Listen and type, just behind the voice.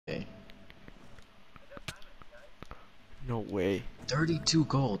No way. 32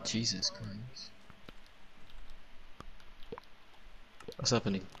 gold, Jesus Christ. What's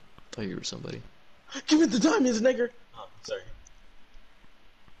happening? I thought you were somebody. Give me the diamonds, nigger! Oh, sorry.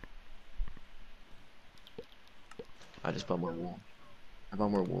 I just bought more wool. I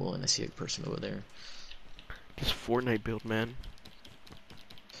bought more wool and I see a person over there. Just Fortnite build, man.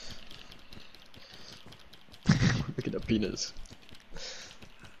 Look at the penis.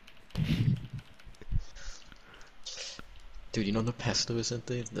 Dude, you know the Pesto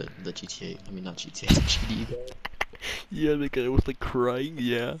Vicente? The GTA, I mean not GTA, the GD guy? Yeah, the guy was like crying,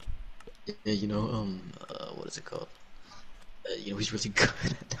 yeah. Yeah, you know, what is it called? You know, he's really good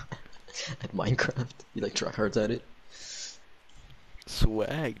at Minecraft. He like tryhards at it.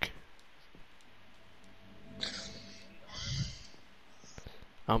 Swag.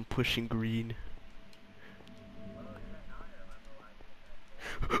 I'm pushing green.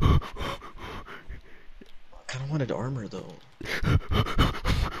 I kinda wanted armor though.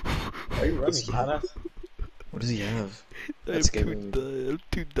 Are you running, Hannah? What does he have? I That's have scary. I have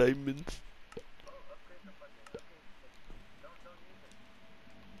 2 diamonds.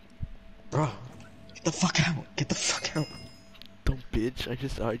 Bro, get the fuck out! Get the fuck out! Don't bitch,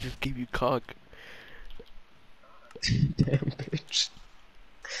 I just gave you cock. Damn bitch.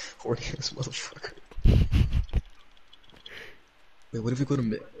 Horny ass motherfucker. Wait, what if we go to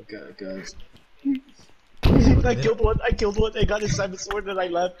mid? Okay, guys. I killed one, I got his Simon sword and I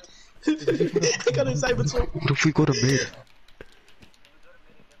left. I got his Simon sword. What if we go to mid?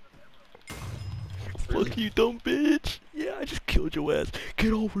 Fuck you, dumb bitch. Yeah, I just killed your ass.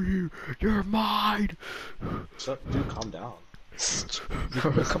 Get over here. You're mine. Dude, calm down.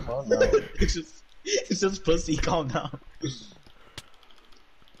 Bro, come on now. It's just pussy, calm down.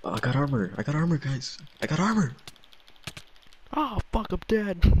 Oh, I got armor, guys. I got armor. Oh, fuck, I'm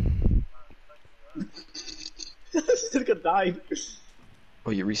dead. This nigga died.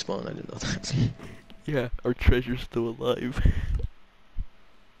 Oh, you respawn, I didn't know that. Yeah, our treasure's still alive.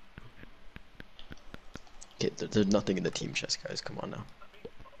 Okay, there's nothing in the team chest, guys. Come on now.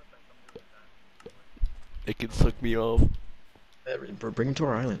 It can suck me off. Bring him to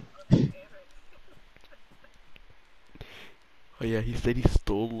our island. Oh yeah, he said he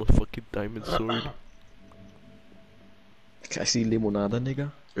stole a fucking diamond sword. I see limonada,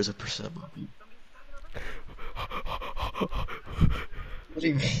 nigga. There's a percent. What do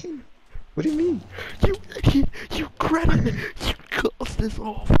you mean? What do you mean? You credit, you caused this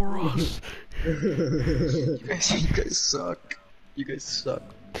all for us. You guys suck. You guys suck.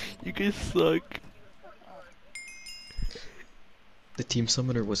 You guys suck. The team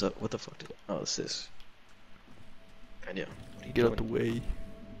summoner was up. What the fuck did? Oh, it's this. Kenya, what are you Get doing? out the way.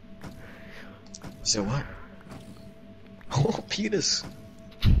 So what? Oh, penis.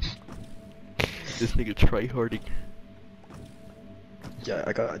 This nigga tryharding. Yeah,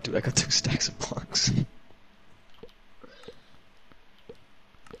 I got 2 stacks of blocks.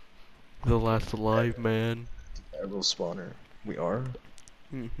 The last alive, man. Arrow spawner. We are?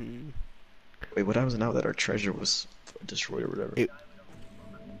 Mm-hmm. Wait, what happens now that our treasure was destroyed or whatever?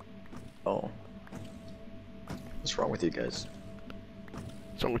 Oh. What's wrong with you guys?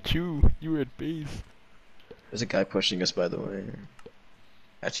 What's wrong with you? You were at base. There's a guy pushing us, by the way.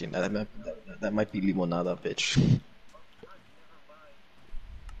 Actually, no, that might be limonada, bitch.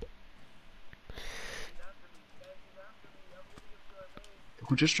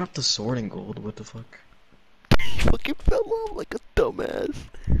 Who just dropped the sword in gold? What the fuck? He fucking fell off like a dumbass.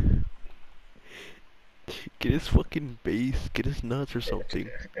 Get his fucking base, get his nuts or something.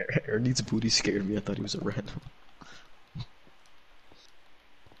 Ernie's booty scared me. I thought he was a random.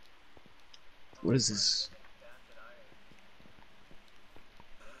 What is this?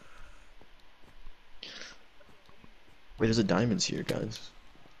 Wait, there's a diamonds here, guys.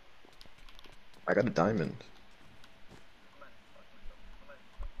 I got a diamond.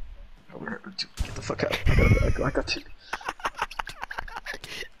 Get the fuck out. I got 2.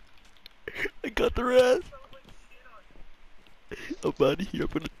 I got the rest. I'm out of here, I'm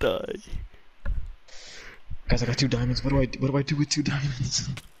gonna die. Guys, I got 2 diamonds. What do I do with 2 diamonds?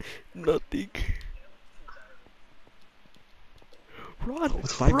 Nothing. Run!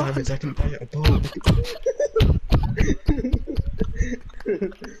 With 5 run. diamonds, I can buy a bow.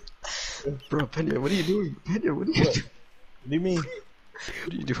 Bro, Pena, what are you doing? Pena, what are you doing? What do you mean?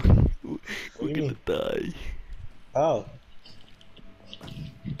 What are you doing? We're do you gonna mean? die. Oh.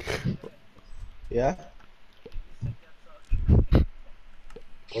 Yeah?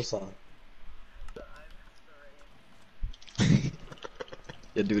 What's on?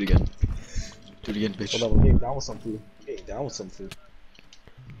 Yeah, do it again. Do it again, bitch. Hold on, we're getting down with some food. Getting down with some food.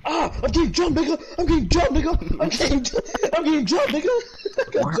 Ah! Ah! I'm getting jumped, nigga! I'm getting jumped, nigga! I'm getting jumped, nigga! I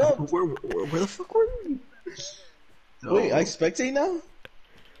got jumped! Where the fuck were you? Wait, I spectate now?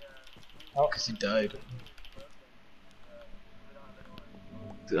 Because he died.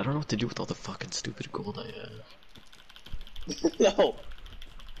 Dude, I don't know what to do with all the fucking stupid gold I have. No!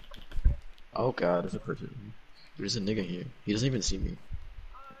 Oh god, there's a person. There's a nigga here. He doesn't even see me.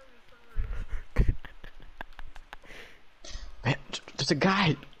 Man, there's a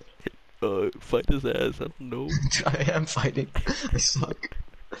guy! Fight his ass, I don't know. I am fighting. I suck.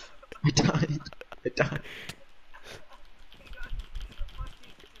 I died. I died.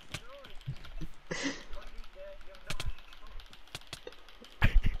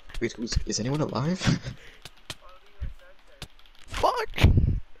 Wait, is anyone alive? Fuck!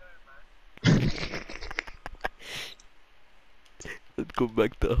 Let's go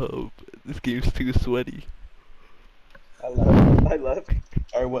back to hub. This game's too sweaty. I left.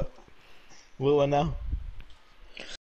 Alright, what? What now?